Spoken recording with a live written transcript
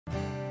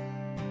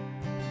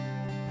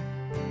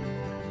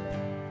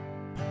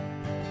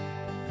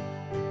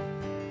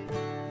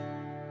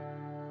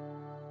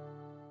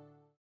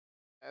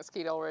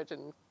Skeet Ulrich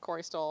and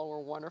Corey Stoll were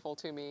wonderful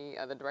to me.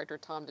 The director,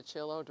 Tom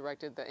DiCillo,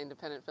 directed the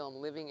independent film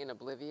Living in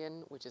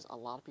Oblivion, which is a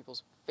lot of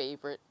people's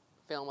favorite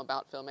film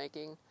about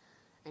filmmaking.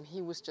 And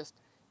he was just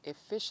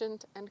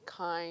efficient and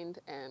kind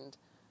and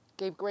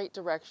gave great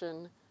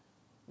direction,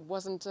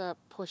 wasn't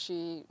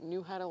pushy,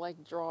 knew how to like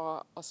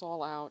draw us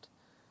all out,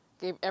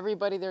 gave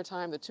everybody their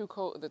time. The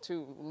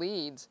two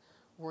leads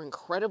were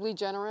incredibly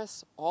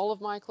generous. All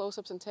of my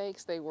close-ups and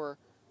takes, they were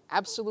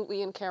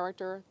absolutely in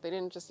character. They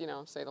didn't just,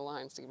 say the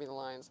lines to give me the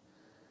lines.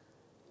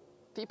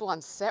 People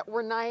on set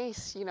were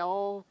nice,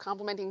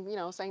 complimenting,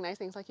 saying nice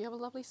things like, you have a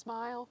lovely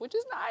smile, which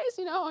is nice,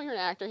 you're an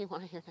actor, you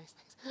want to hear nice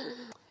things.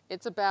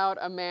 It's about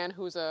a man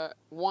who's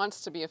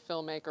wants to be a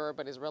filmmaker,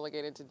 but is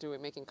relegated to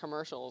making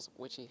commercials,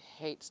 which he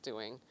hates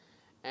doing.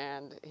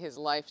 And his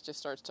life just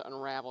starts to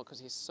unravel because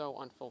he's so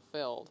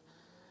unfulfilled.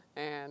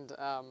 And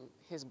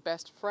his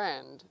best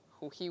friend,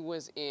 who he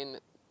was in,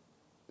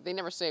 they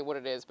never say what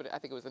it is, but I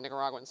think it was the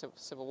Nicaraguan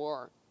Civil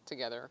War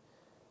together,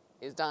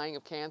 is dying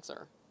of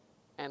cancer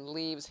and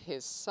leaves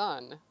his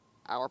son,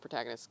 our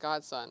protagonist's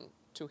godson,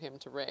 to him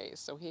to raise.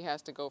 So he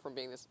has to go from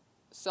being this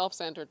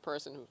self-centered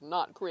person who's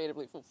not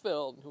creatively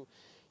fulfilled, who,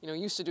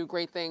 used to do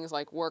great things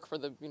like work for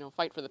the,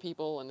 fight for the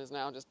people, and is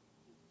now just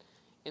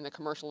in the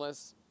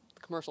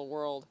commercial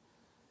world.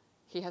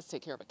 He has to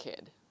take care of a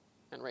kid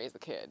and raise the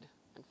kid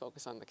and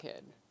focus on the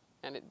kid.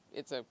 And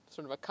it's a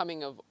sort of a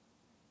coming of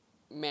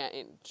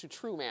to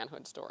true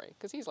manhood story,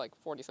 because he's like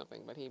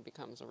 40-something, but he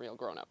becomes a real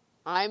grown-up.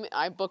 I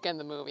bookend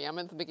the movie. I'm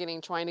at the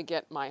beginning trying to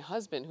get my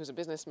husband, who's a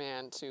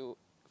businessman, to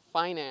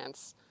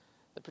finance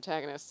the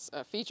protagonist's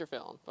feature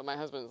film, but my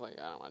husband's like,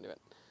 I don't want to do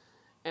it.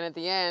 And at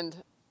the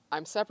end,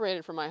 I'm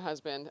separated from my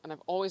husband, and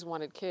I've always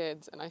wanted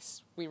kids, and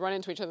we run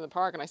into each other in the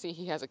park, and I see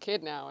he has a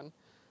kid now, and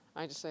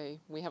I just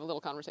say, we have a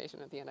little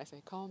conversation. At the end, I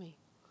say, call me.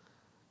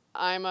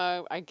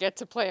 I get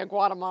to play a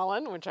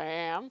Guatemalan, which I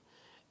am,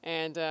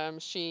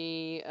 and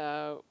she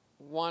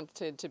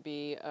wanted to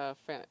be a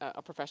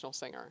professional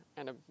singer,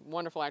 and a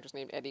wonderful actress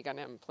named Eddie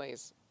Ganem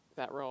plays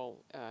that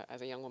role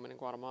as a young woman in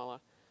Guatemala.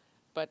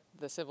 But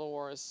the Civil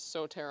War is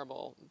so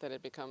terrible that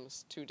it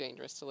becomes too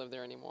dangerous to live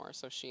there anymore,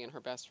 so she and her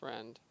best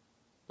friend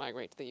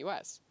migrate to the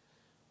U.S.,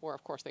 where,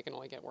 of course, they can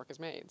only get work as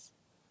maids.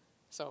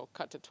 So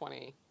cut to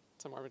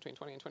somewhere between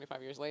 20 and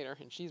 25 years later,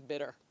 and she's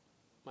bitter.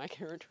 My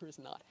character is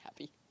not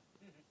happy,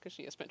 because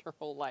she has spent her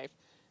whole life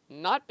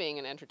not being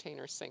an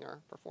entertainer, singer,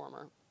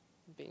 performer,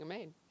 being a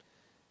maid.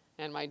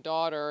 And my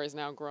daughter is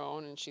now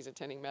grown, and she's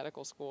attending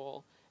medical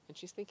school, and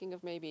she's thinking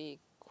of maybe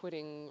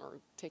quitting or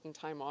taking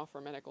time off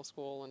for medical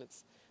school, and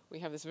we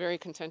have this very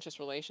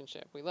contentious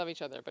relationship. We love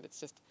each other, but it's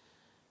just,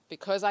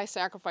 because I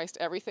sacrificed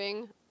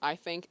everything, I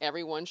think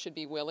everyone should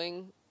be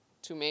willing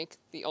to make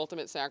the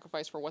ultimate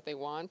sacrifice for what they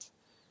want.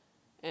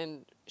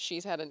 And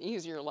she's had an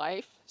easier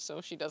life,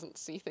 so she doesn't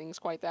see things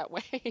quite that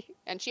way.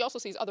 And she also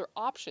sees other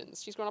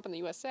options. She's grown up in the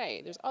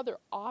USA. There's other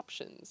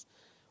options,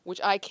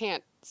 which I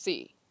can't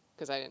see,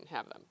 because I didn't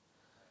have them.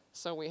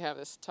 So we have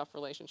this tough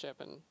relationship,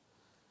 and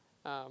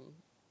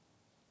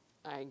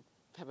I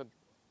have a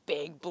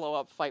big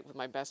blow-up fight with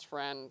my best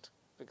friend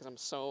because I'm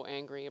so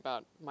angry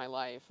about my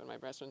life, and my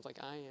best friend's like,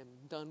 I am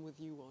done with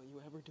you. All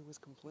you ever do is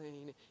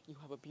complain. You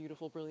have a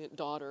beautiful, brilliant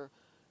daughter.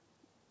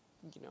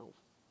 So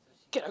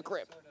get a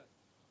grip. Sort of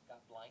got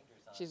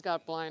blinders on. She's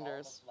got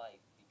blinders. All of life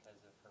because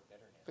of her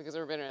bitterness. Because of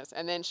her bitterness.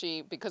 And then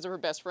because of her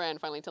best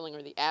friend finally telling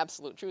her the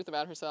absolute truth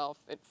about herself,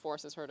 it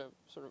forces her to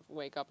sort of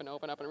wake up and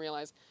open up and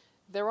realize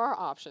there are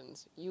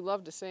options. You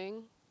love to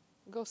sing,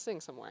 go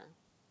sing somewhere.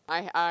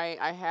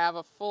 I have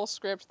a full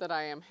script that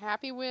I am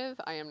happy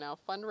with. I am now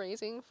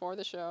fundraising for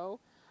the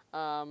show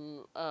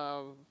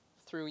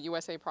through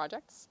USA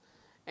Projects,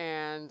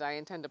 and I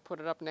intend to put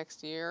it up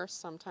next year,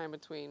 sometime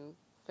between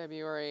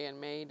February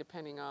and May,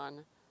 depending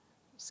on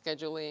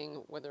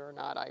scheduling, whether or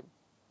not I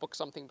book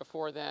something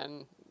before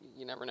then.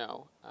 You never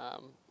know,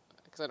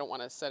 because I don't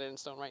want to set it in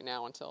stone right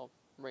now until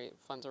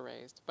funds are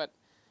raised. But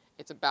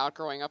it's about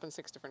growing up in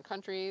 6 different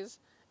countries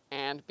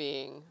and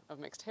being of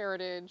mixed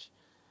heritage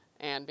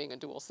and being a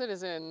dual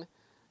citizen,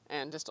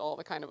 and just all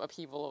the kind of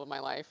upheaval of my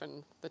life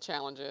and the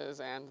challenges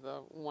and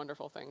the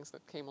wonderful things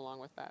that came along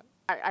with that.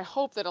 I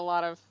hope that a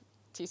lot of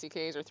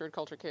TCKs or third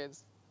culture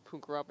kids who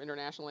grew up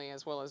internationally,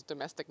 as well as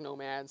domestic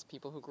nomads,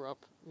 people who grew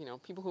up,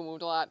 people who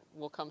moved a lot,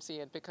 will come see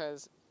it,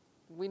 because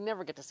we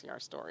never get to see our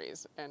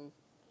stories, and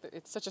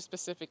it's such a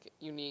specific,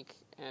 unique,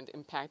 and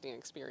impacting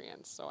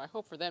experience. So I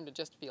hope for them to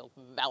just feel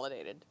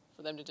validated,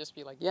 for them to just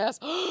be like, yes,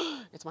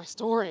 it's my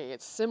story,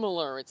 it's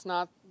similar, it's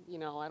not,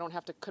 I don't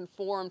have to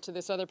conform to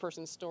this other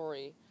person's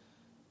story.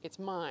 It's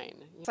mine.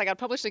 So I got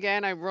published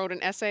again. I wrote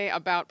an essay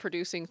about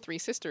producing Three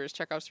Sisters,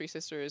 Chekhov's Three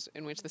Sisters,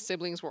 in which the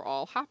siblings were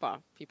all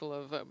Hapa, people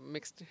of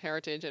mixed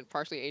heritage and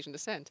partially Asian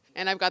descent.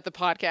 And I've got the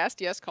podcast,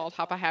 yes, called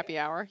Hapa Happy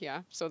Hour,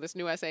 yeah. So this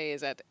new essay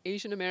is at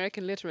Asian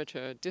American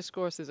Literature,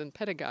 Discourses and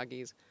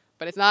Pedagogies.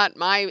 But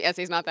my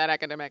essay's not that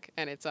academic,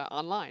 and it's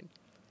online.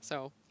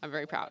 So I'm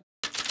very proud.